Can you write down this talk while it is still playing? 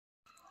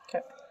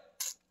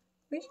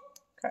Okay.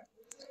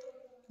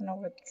 I'm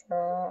gonna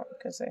withdraw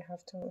because I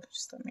have to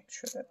just make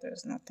sure that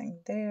there's nothing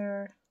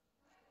there.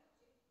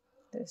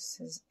 This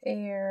is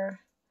air.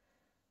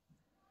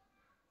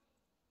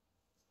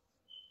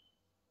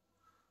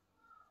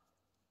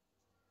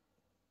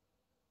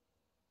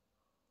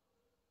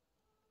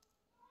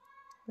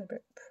 A little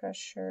bit of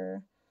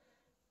pressure.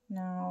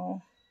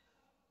 Now,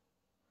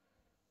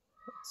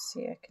 let's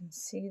see, I can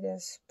see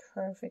this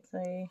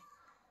perfectly.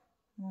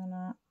 I'm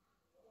gonna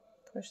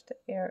push the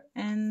air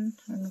in.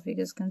 I don't know if you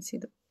guys can see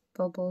the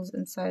bubbles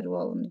inside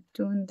while I'm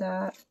doing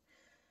that.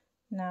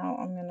 Now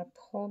I'm gonna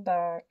pull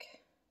back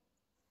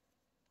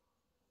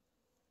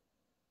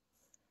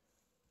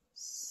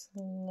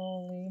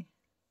slowly.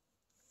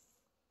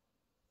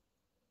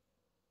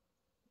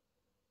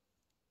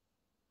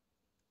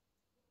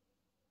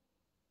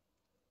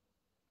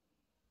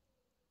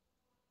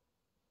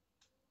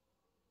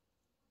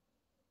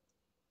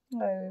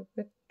 I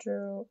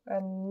withdrew a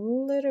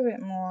little bit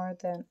more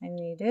than I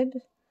needed,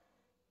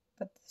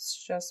 but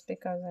it's just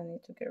because I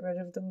need to get rid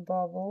of the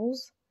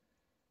bubbles.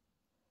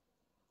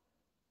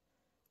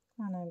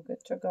 And I'm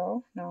good to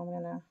go. Now I'm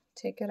gonna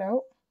take it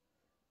out.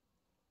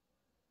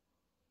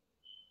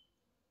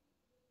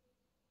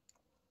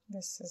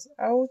 This is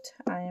out.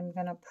 I am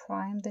gonna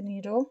prime the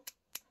needle.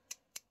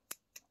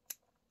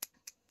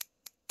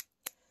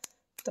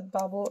 The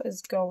bubble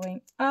is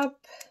going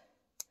up.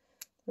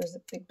 There's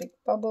a big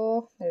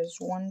bubble. There's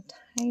one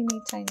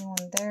tiny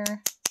one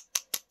there.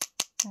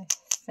 I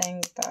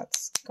think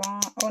that's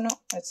gone. Oh no,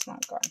 it's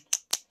not gone.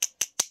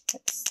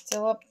 It's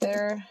still up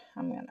there.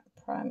 I'm gonna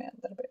prime it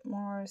a little bit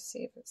more, see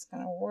if it's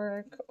gonna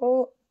work.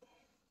 Oh,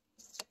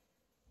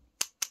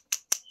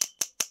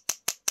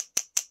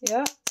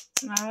 yeah,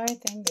 I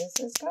think this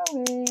is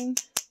going.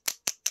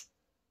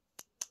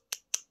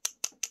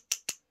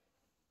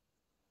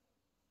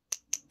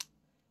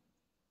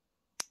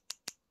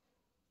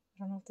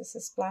 I don't know if this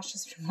is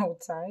splashes from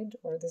outside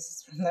or this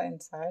is from the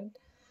inside,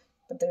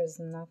 but there's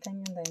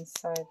nothing in the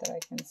inside that I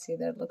can see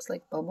that looks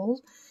like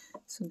bubbles.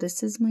 So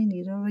this is my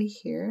needle right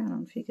here. I don't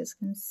know if you guys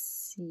can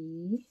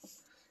see.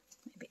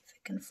 Maybe if I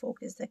can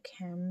focus the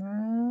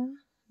camera.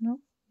 No,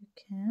 you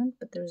can't,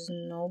 but there's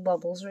no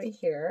bubbles right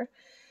here.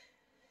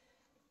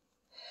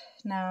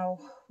 Now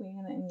we're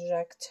gonna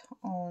inject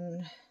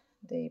on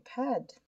the pad.